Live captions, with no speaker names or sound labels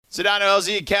Sedano,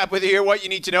 LZ, and Cap with you here. What you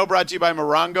need to know, brought to you by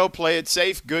Morongo. Play it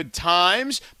safe. Good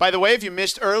times. By the way, if you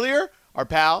missed earlier, our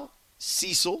pal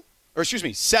Cecil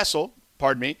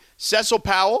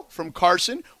Powell from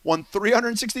Carson won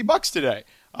 $360 today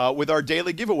with our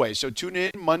daily giveaway. So tune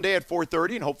in Monday at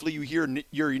 4:30, and hopefully you hear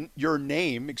your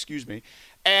name.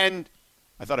 And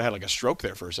I thought I had like a stroke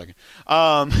there for a second.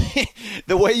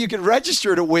 The way you can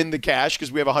register to win the cash,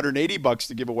 because we have $180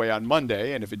 to give away on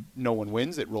Monday, and if no one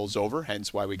wins, it rolls over,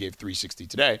 hence why we gave $360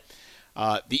 today.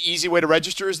 The easy way to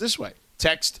register is this way.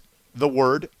 Text the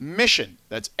word mission.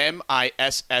 That's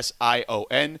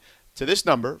MISSION to this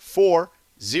number,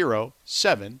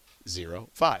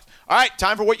 40705. All right,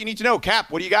 time for what you need to know. Cap,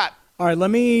 what do you got? All right,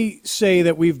 let me say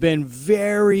that we've been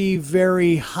very,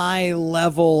 very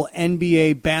high-level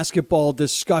NBA basketball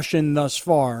discussion thus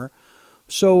far.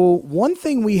 So one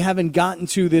thing we haven't gotten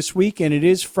to this week, and it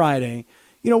is Friday,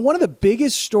 one of the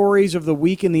biggest stories of the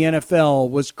week in the NFL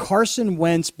was Carson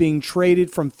Wentz being traded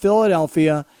from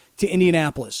Philadelphia to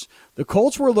Indianapolis. The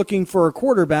Colts were looking for a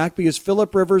quarterback because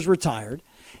Phillip Rivers retired.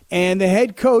 And the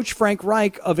head coach, Frank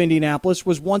Reich of Indianapolis,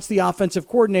 was once the offensive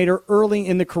coordinator early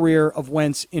in the career of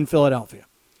Wentz in Philadelphia.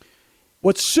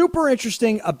 What's super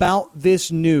interesting about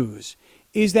this news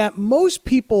is that most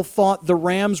people thought the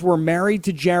Rams were married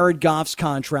to Jared Goff's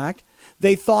contract.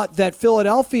 They thought that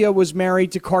Philadelphia was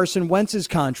married to Carson Wentz's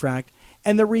contract.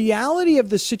 And the reality of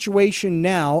the situation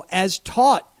now, as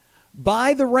taught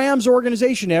by the Rams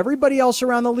organization, everybody else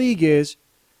around the league, is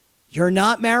you're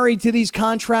not married to these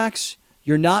contracts.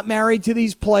 You're not married to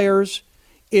these players.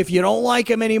 If you don't like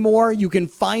them anymore, you can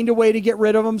find a way to get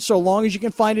rid of them so long as you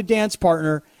can find a dance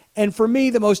partner. And for me,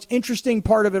 the most interesting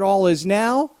part of it all is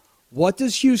now, what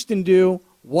does Houston do?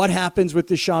 What happens with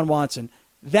Deshaun Watson?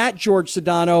 That, George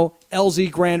Sedano,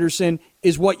 LZ Granderson,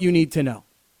 is what you need to know.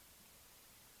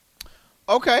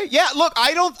 Okay. Yeah, look,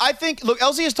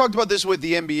 LZ has talked about this with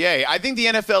the NBA. I think the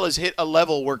NFL has hit a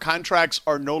level where contracts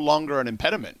are no longer an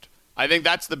impediment. I think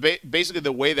that's basically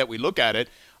the way that we look at it.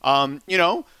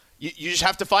 You just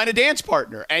have to find a dance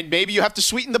partner, and maybe you have to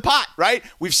sweeten the pot, right?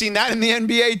 We've seen that in the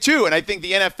NBA too, and I think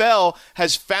the NFL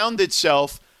has found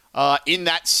itself in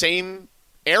that same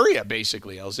area,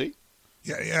 basically, LZ.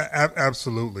 Yeah,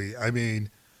 absolutely. I mean,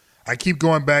 I keep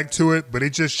going back to it, but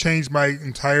it just changed my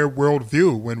entire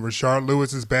worldview when Rashard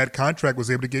Lewis's bad contract was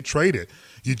able to get traded.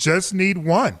 You just need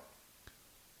one.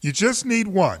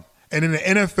 And in the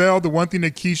NFL, the one thing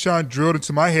that Keyshawn drilled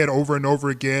into my head over and over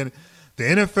again, the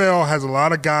NFL has a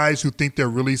lot of guys who think they're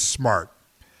really smart.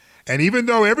 And even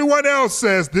though everyone else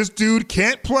says this dude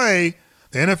can't play,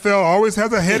 the NFL always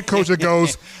has a head coach that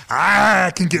goes,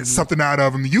 I can get something out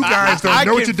of him. You guys don't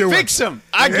know what you're doing. I can fix him.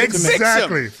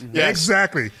 Exactly.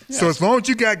 Yes. So as long as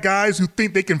you got guys who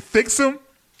think they can fix him,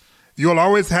 you'll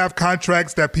always have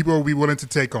contracts that people will be willing to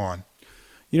take on.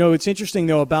 What's interesting,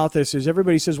 though, about this is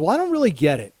everybody says, well, I don't really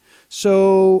get it.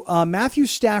 So Matthew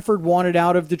Stafford wanted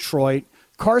out of Detroit.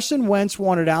 Carson Wentz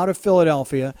wanted out of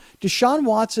Philadelphia. Deshaun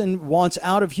Watson wants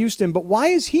out of Houston. But why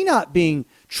is he not being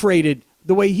traded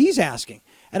the way he's asking?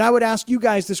 And I would ask you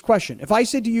guys this question. If I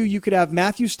said to you, you could have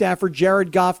Matthew Stafford,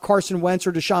 Jared Goff, Carson Wentz,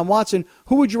 or Deshaun Watson,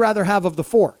 who would you rather have of the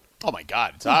four? Oh, my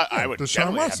God. I would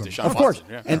definitely have Deshaun Watson. Of course.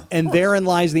 Yeah. And therein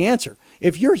lies the answer.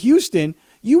 If you're Houston,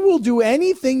 you will do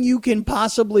anything you can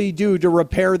possibly do to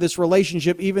repair this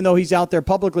relationship, even though he's out there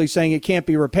publicly saying it can't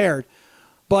be repaired.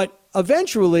 But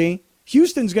eventually,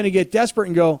 Houston's going to get desperate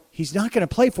and go, he's not going to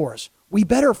play for us. We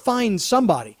better find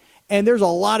somebody. And there's a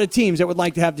lot of teams that would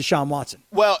like to have Deshaun Watson.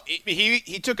 Well,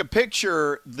 he took a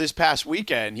picture this past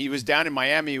weekend. He was down in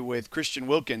Miami with Christian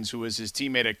Wilkins, who was his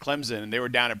teammate at Clemson, and they were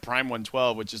down at Prime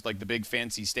 112, which is like the big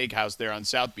fancy steakhouse there on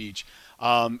South Beach.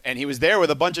 And he was there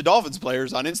with a bunch of Dolphins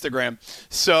players on Instagram.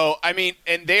 So, I mean,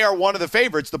 and they are one of the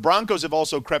favorites. The Broncos have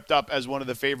also crept up as one of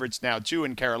the favorites now, too,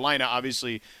 in Carolina,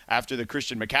 obviously, after the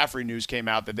Christian McCaffrey news came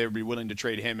out that they would be willing to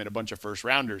trade him and a bunch of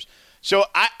first-rounders. So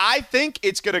I think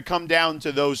it's going to come down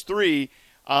to those three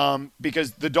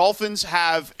because the Dolphins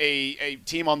have a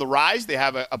team on the rise. They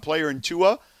have a player in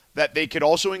Tua that they could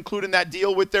also include in that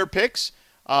deal with their picks.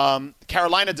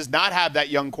 Carolina does not have that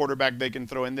young quarterback they can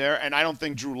throw in there, and I don't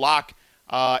think Drew Lock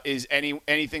is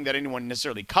anything that anyone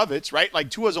necessarily covets, right? Like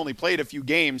Tua's only played a few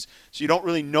games, so you don't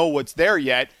really know what's there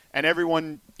yet. And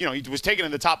everyone, he was taken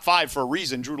in the top 5 for a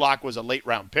reason. Drew Lock was a late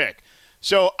round pick.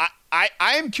 So I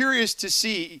am curious to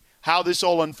see how this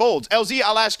all unfolds. LZ,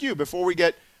 I'll ask you before we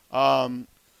get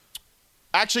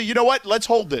actually, you know what? Let's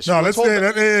hold this. No,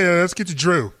 let's get to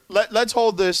Drew. Let's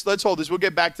hold this. We'll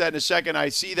get back to that in a second. I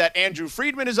see that Andrew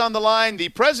Friedman is on the line, the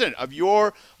president of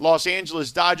your Los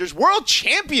Angeles Dodgers, world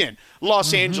champion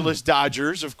Los Angeles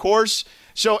Dodgers, of course.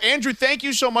 So, Andrew, thank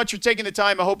you so much for taking the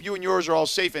time. I hope you and yours are all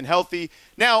safe and healthy.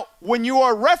 Now, when you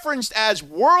are referenced as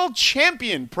world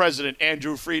champion President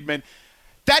Andrew Friedman,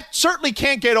 that certainly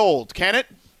can't get old, can it?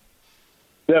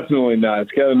 Definitely not.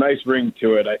 It's got a nice ring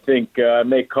to it. I think I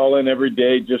may call in every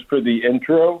day just for the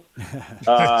intro.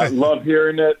 Love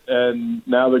hearing it, and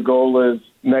now the goal is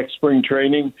next spring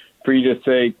training for you to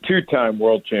say two-time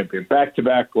world champion,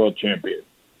 back-to-back world champion.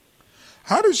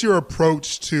 How does your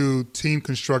approach to team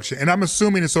construction, and I'm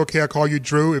assuming it's okay I call you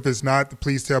Drew. If it's not,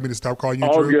 please tell me to stop calling you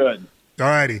All Drew. good. All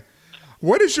righty.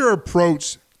 What is your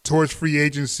approach towards free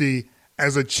agency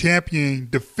as a champion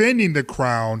defending the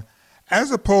crown as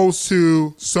opposed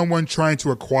to someone trying to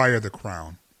acquire the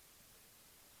crown?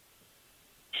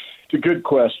 It's a good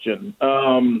question.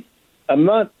 I'm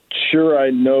not sure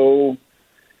I know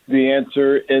the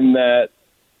answer in that,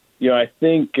 I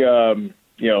think,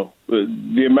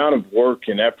 the amount of work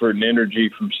and effort and energy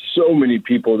from so many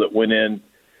people that went in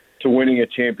to winning a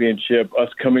championship, us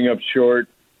coming up short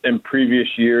in previous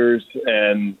years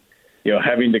and,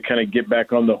 having to kind of get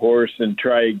back on the horse and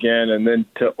try again and then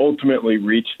to ultimately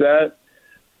reach that.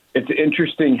 It's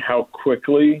interesting how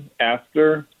quickly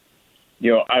after,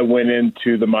 I went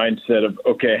into the mindset of,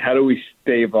 okay, how do we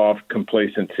stave off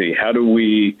complacency? How do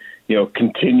we,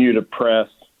 continue to press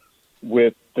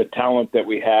with the talent that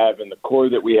we have and the core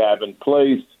that we have in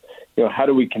place? How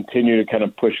do we continue to kind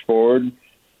of push forward?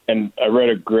 And I read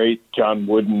a great John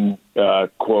Wooden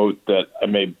quote that I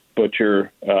may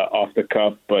butcher off the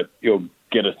cuff, but you'll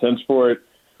get a sense for it,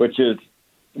 which is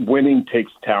winning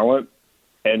takes talent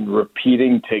and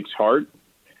repeating takes heart.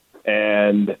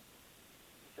 And,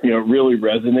 it really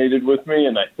resonated with me.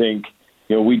 And I think,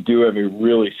 we do have a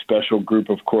really special group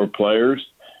of core players,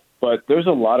 but there's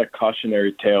a lot of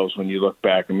cautionary tales when you look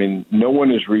back. I mean, no one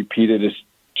has repeated as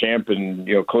champ in,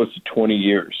 close to 20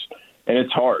 years, and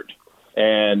it's hard.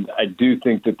 And I do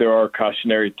think that there are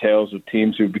cautionary tales of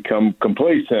teams who become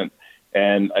complacent.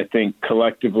 And I think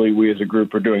collectively we as a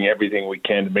group are doing everything we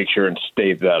can to make sure and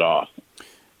stave that off.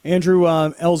 Andrew,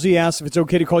 LZ asked if it's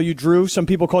okay to call you Drew. Some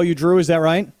people call you Drew. Is that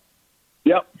right?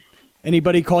 Yep.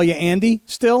 Anybody call you Andy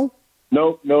still?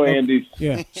 No Andys.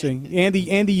 Yeah, see,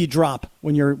 Andy, you drop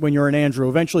when you're an Andrew.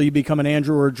 Eventually, you become an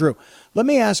Andrew or a Drew. Let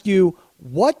me ask you,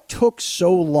 what took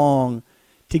so long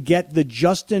to get the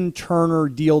Justin Turner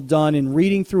deal done? In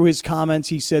reading through his comments,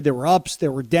 he said there were ups,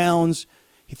 there were downs.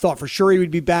 He thought for sure he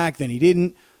would be back, then he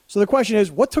didn't. So the question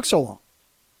is, what took so long?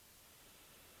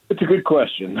 It's a good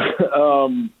question.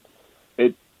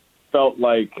 It felt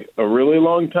like a really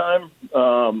long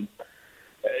time.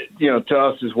 To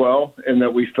us as well, and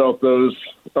that we felt those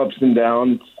ups and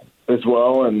downs as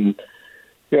well. And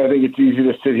I think it's easy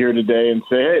to sit here today and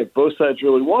say, hey, if both sides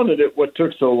really wanted it, what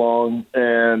took so long?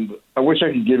 And I wish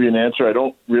I could give you an answer. I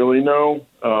don't really know,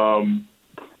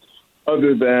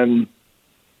 other than,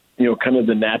 kind of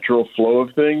the natural flow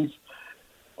of things.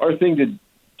 Our thing to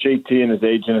JT and his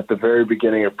agent at the very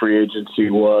beginning of free agency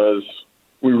was,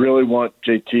 we really want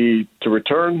JT to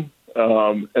return,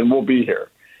 and we'll be here.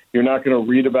 You're not going to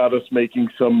read about us making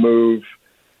some move.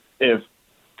 If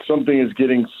something is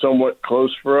getting somewhat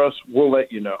close for us, we'll let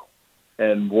you know,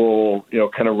 and we'll,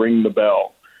 kind of ring the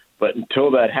bell. But until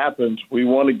that happens, we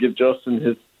want to give Justin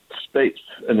his space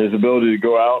and his ability to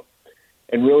go out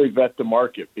and really vet the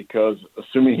market, because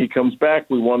assuming he comes back,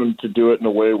 we want him to do it in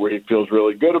a way where he feels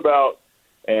really good about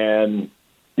and,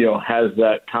 has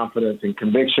that confidence and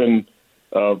conviction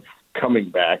of coming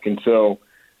back. And so,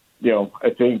 I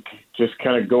think just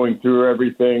kind of going through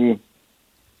everything,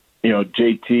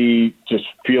 JT just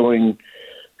feeling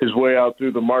his way out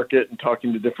through the market and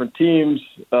talking to different teams,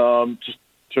 just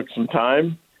took some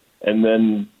time. And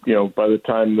then, by the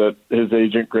time that his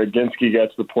agent, Greg Ginsky,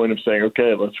 got to the point of saying,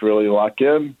 okay, let's really lock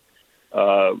in,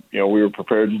 we were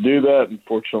prepared to do that.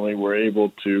 Unfortunately, we're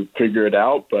able to figure it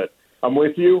out. But I'm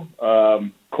with you.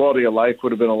 Quality of life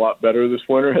would have been a lot better this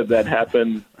winter had that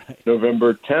happened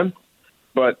November 10th.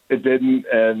 But it didn't,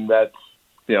 and that's,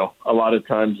 a lot of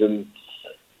times in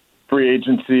free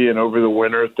agency and over the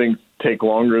winter, things take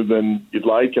longer than you'd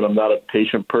like, and I'm not a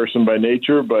patient person by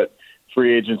nature, but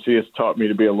free agency has taught me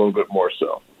to be a little bit more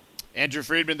so. Andrew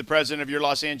Friedman, the president of your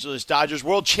Los Angeles Dodgers,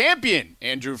 world champion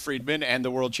Andrew Friedman, and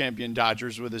the world champion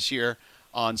Dodgers with us here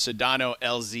on Sedano,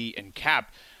 LZ, and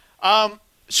Cap.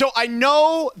 So I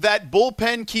know that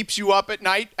bullpen keeps you up at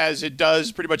night, as it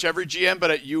does pretty much every GM,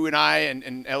 but you and I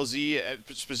and LZ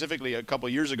specifically a couple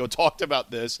of years ago talked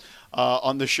about this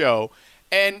on the show.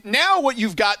 And now what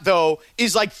you've got, though,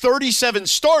 is like 37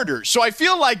 starters. So I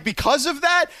feel like because of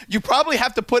that, you probably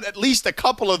have to put at least a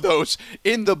couple of those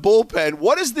in the bullpen.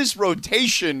 What does this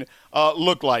rotation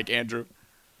look like, Andrew?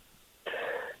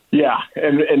 Yeah,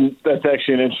 and that's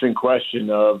actually an interesting question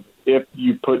of if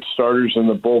you put starters in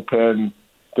the bullpen,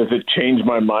 does it change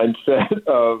my mindset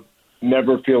of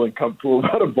never feeling comfortable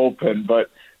about a bullpen? But,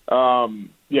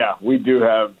 yeah, we do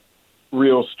have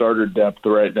real starter depth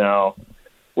right now,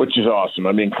 which is awesome.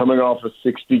 I mean, coming off a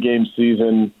 60-game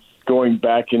season, going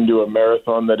back into a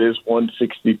marathon that is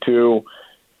 162,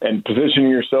 and positioning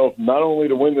yourself not only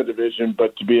to win the division,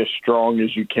 but to be as strong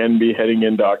as you can be heading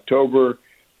into October.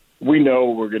 We know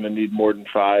we're going to need more than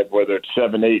 5, whether it's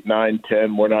 7, 8, 9,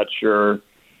 10, we're not sure.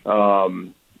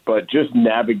 But just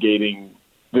navigating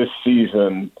this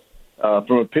season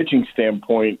from a pitching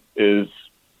standpoint is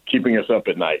keeping us up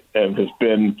at night and has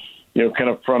been, kind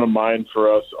of front of mind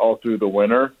for us all through the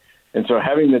winter. And so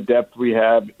having the depth we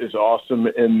have is awesome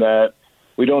in that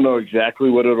we don't know exactly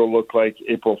what it'll look like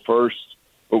April 1st,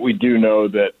 but we do know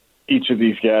that each of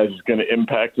these guys is going to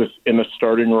impact us in a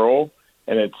starting role.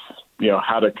 And it's,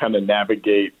 how to kind of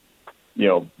navigate,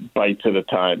 bites at a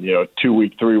time,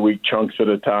 2-week, 3-week chunks at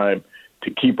a time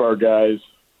to keep our guys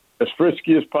as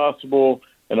frisky as possible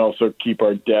and also keep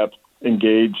our depth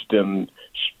engaged and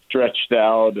stretched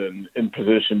out and in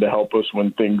position to help us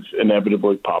when things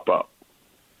inevitably pop up.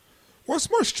 What's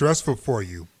more stressful for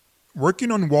you,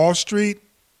 working on Wall Street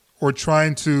or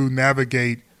trying to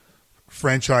navigate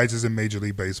franchises in Major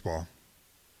League Baseball?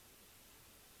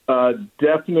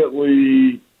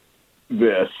 Definitely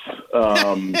this.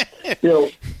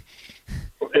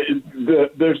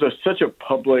 There's such a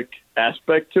public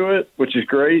aspect to it, which is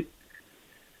great.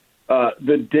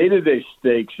 The day-to-day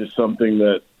stakes is something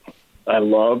that I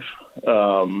love,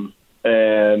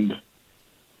 and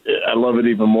I love it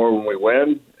even more when we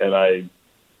win, and I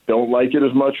don't like it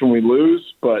as much when we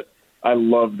lose, but I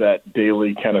love that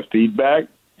daily kind of feedback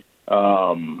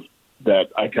that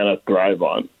I kind of thrive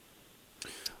on.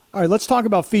 All right, let's talk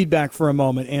about feedback for a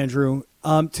moment, Andrew.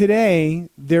 Today,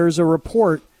 there's a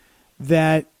report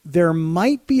that there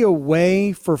might be a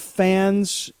way for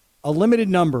fans, a limited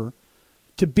number,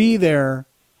 to be there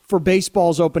for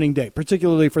baseball's opening day,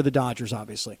 particularly for the Dodgers,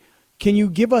 obviously. Can you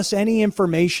give us any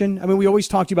information? I mean, we always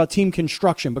talk to you about team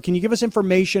construction, but can you give us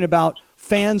information about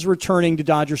fans returning to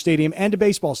Dodger Stadium and to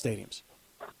baseball stadiums?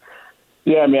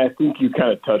 Yeah, I mean, I think you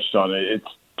kind of touched on it. It's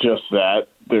just that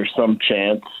there's some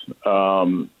chance,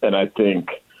 and I think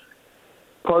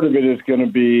part of it is going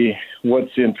to be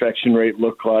what's the infection rate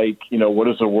look like? What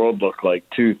does the world look like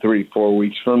 2, 3, 4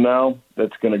 weeks from now?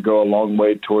 That's going to go a long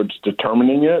way towards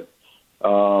determining it.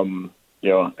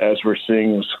 As we're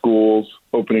seeing with schools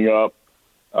opening up,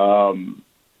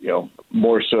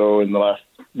 more so in the last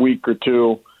week or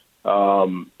two,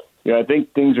 I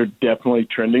think things are definitely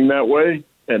trending that way,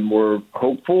 and we're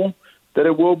hopeful that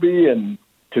it will be. And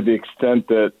to the extent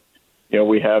that,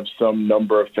 we have some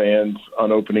number of fans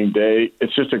on opening day,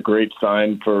 it's just a great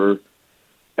sign for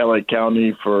LA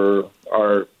County, for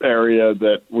our area,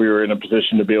 that we were in a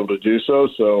position to be able to do so.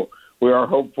 So we are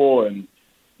hopeful, and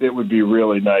it would be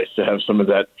really nice to have some of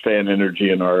that fan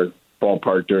energy in our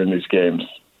ballpark during these games.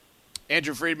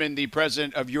 Andrew Friedman, the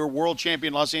president of your world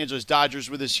champion Los Angeles Dodgers,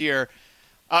 with us here.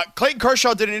 Clayton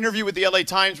Kershaw did an interview with the LA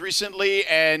Times recently,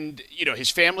 and his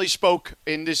family spoke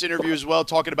in this interview as well,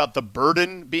 talking about the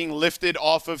burden being lifted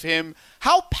off of him.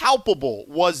 How palpable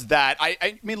was that?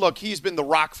 I mean, look, he's been the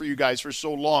rock for you guys for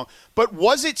so long, but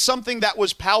was it something that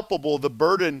was palpable, the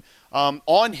burden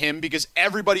on him, because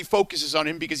everybody focuses on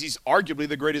him because he's arguably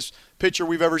the greatest pitcher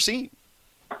we've ever seen?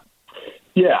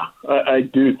 Yeah, I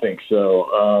do think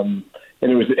so. And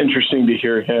it was interesting to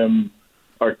hear him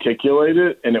articulate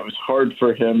it, and it was hard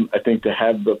for him, I think, to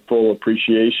have the full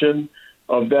appreciation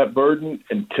of that burden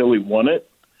until he won it,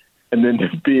 and then to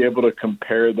be able to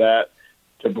compare that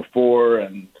to before.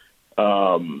 And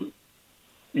I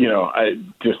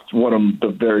just, one of the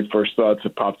very first thoughts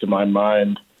that popped to my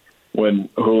mind when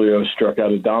Julio struck out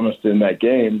Adames in that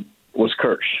game was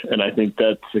Kersh, and I think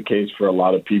that's the case for a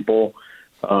lot of people.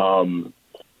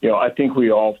 I think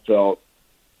we all felt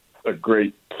a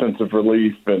great sense of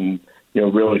relief and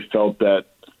really felt that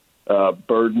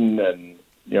burden. And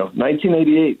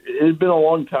 1988, it had been a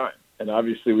long time, and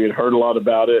obviously we had heard a lot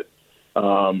about it,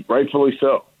 rightfully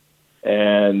so.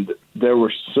 And there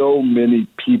were so many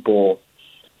people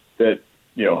that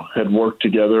had worked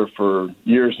together for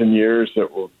years and years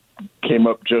that came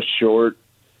up just short,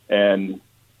 and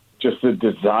just the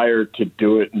desire to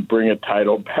do it and bring a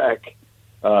title back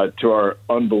to our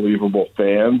unbelievable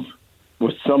fans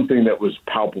was something that was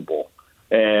palpable.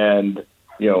 And,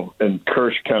 and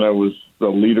Kersh kind of was the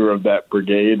leader of that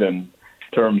brigade in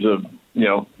terms of,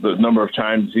 the number of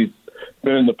times he's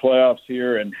been in the playoffs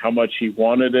here and how much he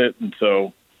wanted it. And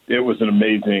so it was an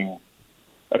amazing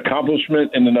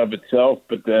accomplishment in and of itself,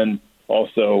 but then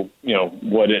also,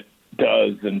 what it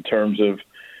does in terms of,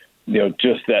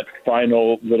 just that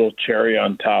final little cherry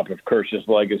on top of Kershaw's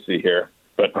legacy here.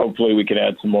 But hopefully we can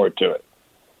add some more to it.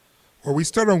 Well, we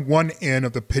start on one end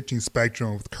of the pitching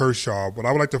spectrum with Kershaw, but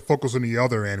I would like to focus on the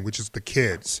other end, which is the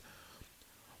kids.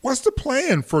 What's the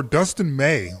plan for Dustin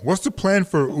May? What's the plan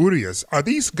for Urias? Are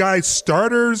these guys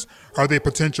starters? Are they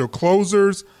potential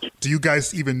closers? Do you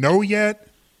guys even know yet?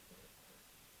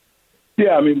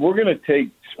 Yeah, we're going to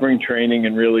take spring training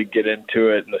and really get into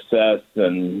it and assess.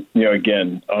 And,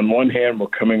 again, on one hand, we're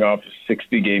coming off a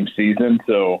 60-game season,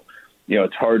 so,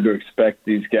 it's hard to expect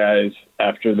these guys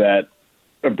after that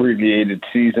abbreviated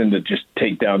season to just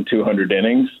take down 200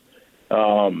 innings.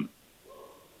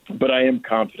 But I am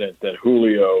confident that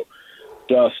Julio,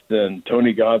 Dustin,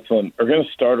 Tony Gonsolin are going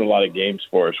to start a lot of games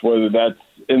for us, whether that's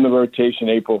in the rotation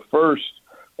April 1st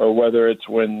or whether it's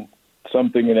when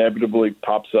something inevitably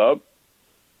pops up.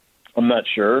 I'm not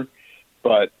sure,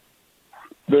 but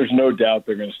there's no doubt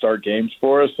they're going to start games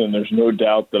for us, and there's no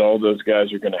doubt that all those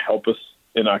guys are going to help us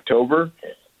in October.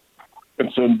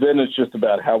 And so then it's just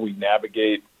about how we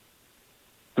navigate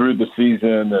through the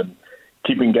season and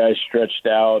keeping guys stretched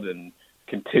out and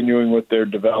continuing with their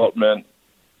development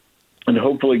and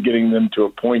hopefully getting them to a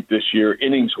point this year,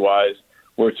 innings-wise,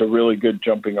 where it's a really good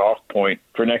jumping-off point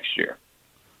for next year.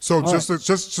 So just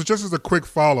as a quick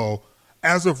follow,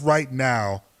 as of right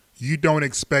now, you don't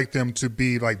expect them to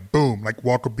be like, boom, like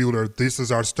Walker Buehler, this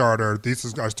is our starter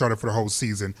for the whole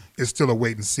season. It's still a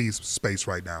wait-and-see space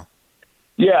right now.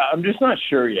 Yeah, I'm just not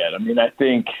sure yet. I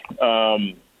think,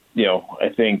 I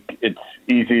think it's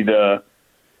easy to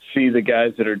see the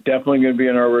guys that are definitely going to be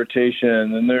in our rotation,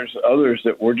 and then there's others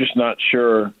that we're just not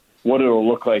sure what it'll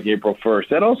look like April 1st.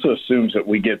 That also assumes that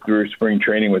we get through spring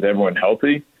training with everyone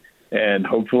healthy, and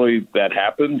hopefully that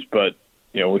happens. But,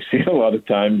 we see a lot of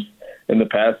times in the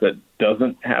past that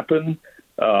doesn't happen,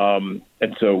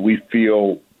 and so we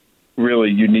feel really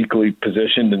uniquely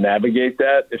positioned to navigate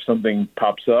that if something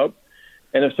pops up.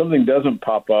 And if something doesn't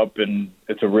pop up and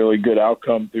it's a really good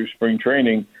outcome through spring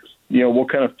training, we'll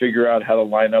kind of figure out how to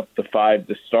line up the five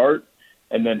to start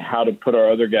and then how to put our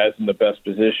other guys in the best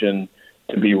position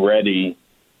to be ready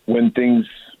when things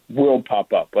will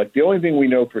pop up. Like, the only thing we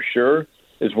know for sure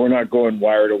is we're not going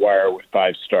wire to wire with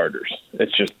five starters.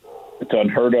 It's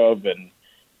unheard of, and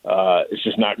it's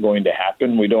just not going to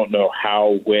happen. We don't know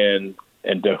how, when,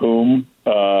 and to whom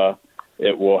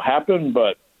it will happen,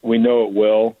 but we know it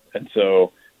will. And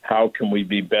so how can we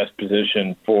be best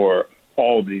positioned for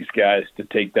all of these guys to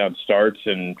take down starts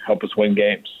and help us win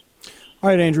games? All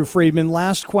right, Andrew Friedman,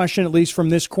 last question, at least from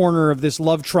this corner of this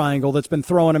love triangle that's been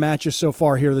throwing them at you so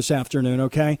far here this afternoon,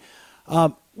 okay?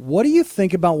 What do you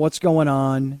think about what's going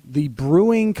on, the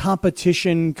brewing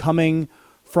competition coming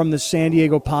from the San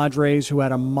Diego Padres, who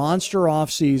had a monster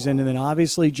offseason and then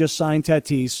obviously just signed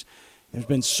Tatis? There's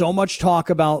been so much talk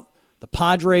about the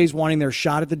Padres wanting their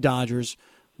shot at the Dodgers.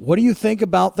 What do you think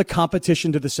about the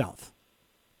competition to the south?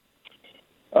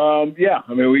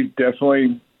 We've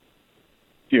definitely,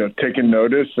 taken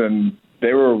notice, and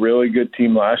they were a really good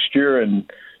team last year,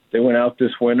 and they went out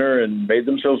this winter and made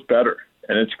themselves better,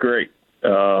 and it's great.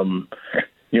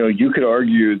 You could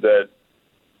argue that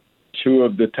two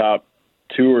of the top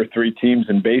 2 or 3 teams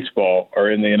in baseball are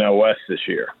in the NL West this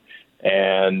year,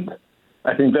 and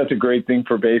I think that's a great thing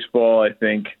for baseball. I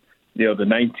think, the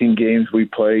 19 games we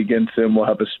play against them will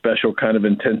have a special kind of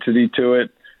intensity to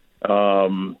it.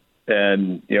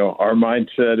 And our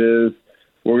mindset is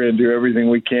we're going to do everything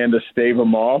we can to stave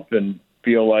them off and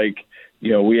feel like,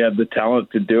 we have the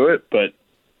talent to do it. But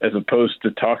as opposed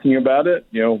to talking about it,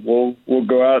 we'll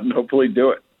go out and hopefully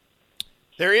do it.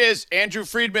 There he is, Andrew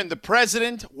Friedman, the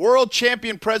president, world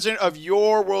champion president of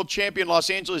your world champion Los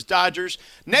Angeles Dodgers.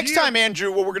 Next time, Andrew,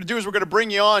 what we're going to do is we're going to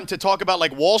bring you on to talk about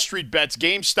like Wall Street bets,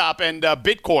 GameStop, and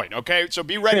Bitcoin, okay? So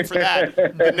be ready for that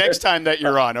the next time that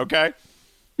you're on, okay?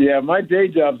 Yeah, my day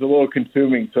job's a little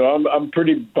consuming, so I'm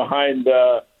pretty behind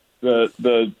the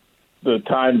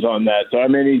times on that. So I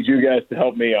may need you guys to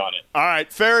help me on it. All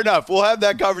right, fair enough. We'll have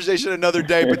that conversation another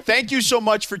day. But thank you so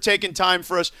much for taking time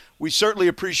for us. We certainly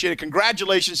appreciate it.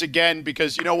 Congratulations again,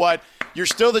 because you know what? You're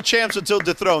still the champs until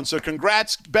dethroned. So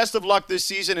congrats. Best of luck this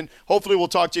season, and hopefully we'll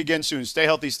talk to you again soon. Stay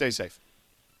healthy, stay safe.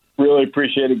 Really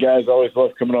appreciate it, guys. Always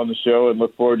love coming on the show, and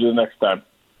look forward to the next time.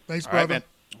 Thanks, brother. All right, man.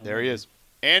 There he is.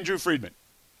 Andrew Friedman.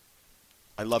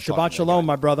 I love talking Shabbat to shalom,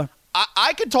 my brother.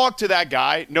 I could talk to that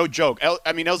guy, no joke.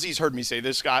 LZ's heard me say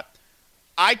this, Scott.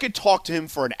 I could talk to him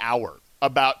for an hour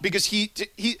because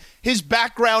his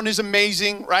background is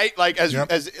amazing, right? Like as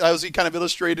he kind of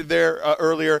illustrated there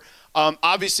earlier.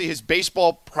 Obviously, his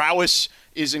baseball prowess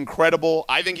is incredible.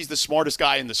 I think he's the smartest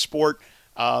guy in the sport.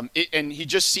 And he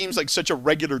just seems like such a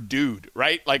regular dude,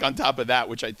 right? Like on top of that,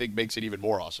 which I think makes it even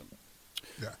more awesome.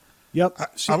 Yeah. Yep.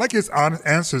 I like his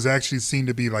answers actually seem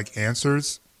to be like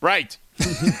answers. Right.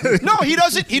 No, he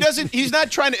doesn't. He's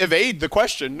not trying to evade the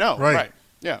question. No. Right.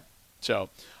 Yeah. So,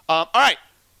 all right.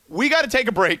 We got to take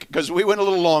a break because we went a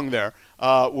little long there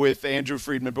with Andrew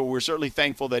Friedman, but we're certainly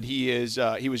thankful that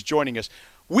he was joining us.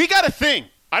 We got a thing.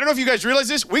 I don't know if you guys realize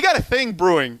this. We got a thing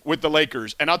brewing with the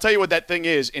Lakers, and I'll tell you what that thing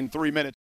is in 3 minutes.